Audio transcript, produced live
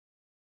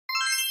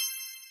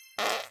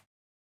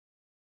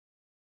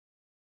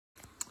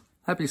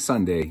Happy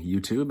Sunday,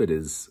 YouTube. It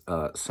is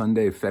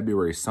Sunday,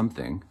 February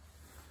something,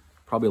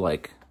 probably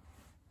like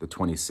the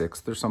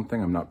 26th or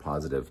something. I'm not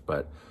positive,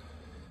 but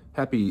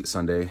happy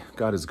Sunday.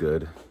 God is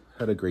good.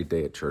 Had a great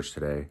day at church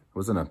today. I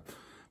was in a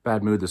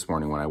bad mood this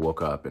morning when I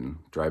woke up and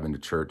driving to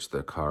church,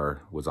 the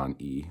car was on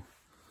E,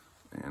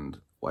 and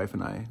wife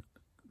and I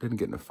didn't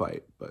get in a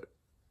fight, but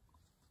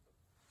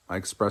I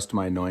expressed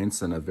my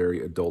annoyance in a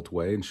very adult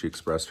way, and she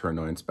expressed her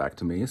annoyance back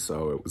to me,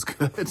 so it was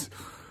good.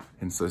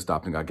 And so I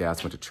stopped and got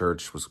gas, went to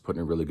church, was put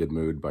in a really good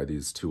mood by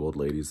these two old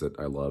ladies that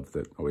I love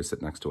that always sit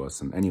next to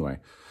us. And anyway,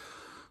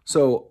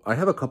 so I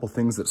have a couple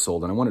things that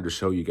sold, and I wanted to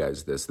show you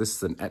guys this. This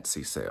is an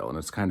Etsy sale, and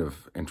it's kind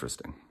of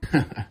interesting.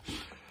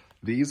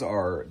 These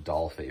are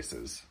doll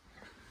faces.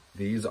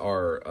 These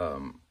are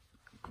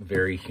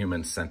very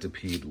human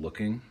centipede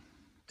looking,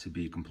 to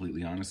be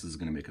completely honest. This is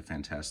gonna make a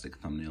fantastic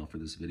thumbnail for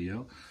this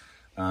video.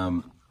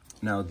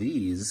 Now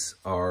these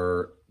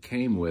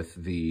came with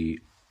the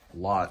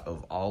lot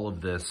of all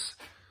of this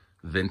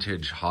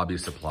vintage hobby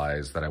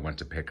supplies that I went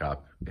to pick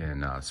up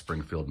in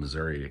Springfield,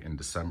 Missouri in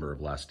December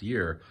of last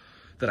year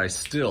that I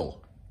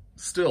still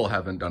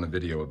haven't done a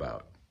video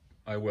about.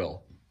 I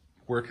will.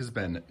 Work has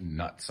been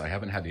nuts. I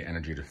haven't had the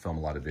energy to film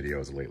a lot of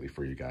videos lately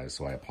for you guys,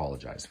 so I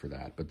apologize for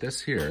that. But this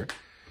here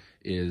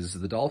is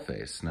the doll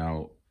face.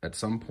 Now, at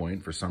some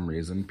point, for some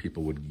reason,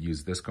 people would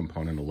use this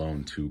component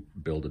alone to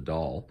build a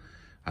doll.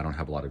 I don't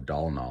have a lot of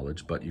doll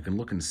knowledge, but you can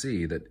look and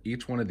see that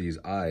each one of these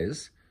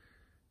eyes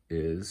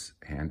is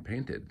hand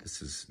painted.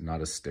 This is not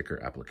a sticker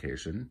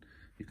application.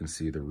 You can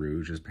see the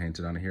rouge is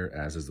painted on here,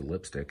 as is the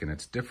lipstick, and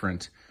it's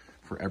different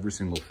for every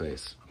single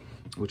face,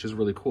 which is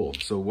really cool.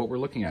 So what we're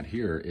looking at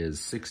here is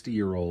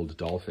 60-year-old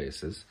doll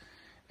faces,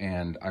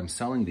 and I'm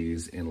selling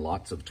these in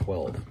lots of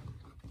 12.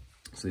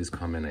 So these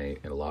come in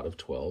a lot of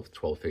 12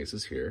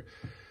 faces here.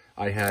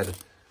 I had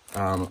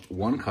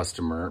one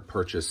customer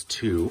purchase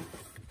 2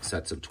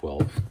 sets of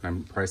 12.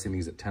 I'm pricing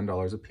these at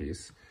 $10 a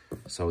piece.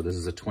 So this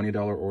is a $20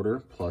 order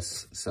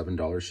plus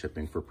 $7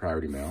 shipping for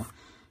priority mail.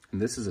 And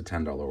this is a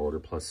 $10 order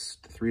plus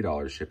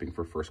 $3 shipping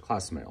for first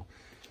class mail.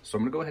 So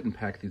I'm gonna go ahead and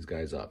pack these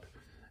guys up.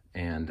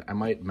 And I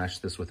might mesh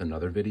this with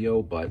another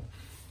video, but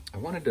I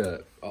wanted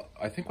to,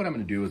 I think what I'm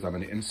gonna do is I'm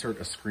gonna insert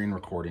a screen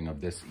recording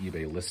of this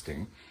eBay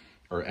listing,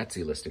 or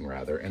Etsy listing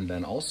rather, and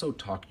then also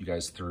talk you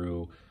guys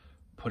through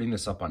putting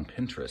this up on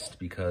Pinterest,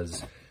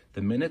 because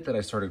the minute that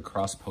I started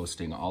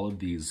cross-posting all of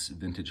these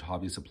vintage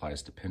hobby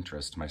supplies to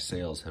Pinterest, my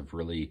sales have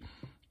really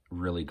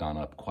gone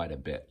up quite a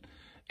bit.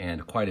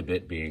 And quite a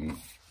bit being,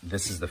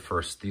 this is the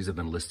first, these have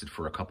been listed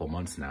for a couple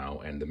months now,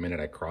 and the minute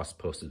I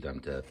cross-posted them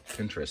to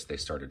Pinterest, they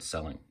started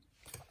selling.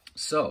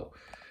 So,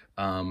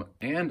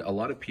 and a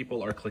lot of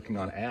people are clicking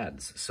on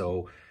ads.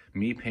 So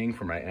me paying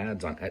for my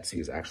ads on Etsy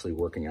is actually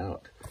working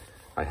out.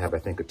 I have, I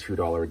think, a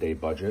 $2 a day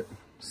budget.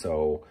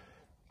 So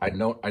I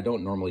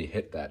don't normally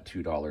hit that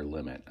 $2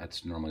 limit.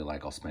 That's normally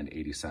like I'll spend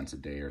 80 cents a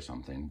day or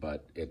something,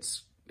 but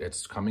it's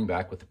coming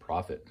back with a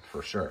profit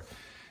for sure.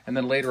 And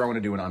then later I want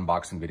to do an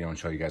unboxing video and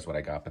show you guys what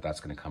I got, but that's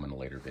going to come in a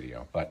later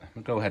video. But I'm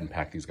going to go ahead and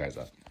pack these guys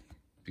up.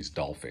 These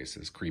doll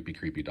faces,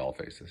 creepy doll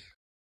faces.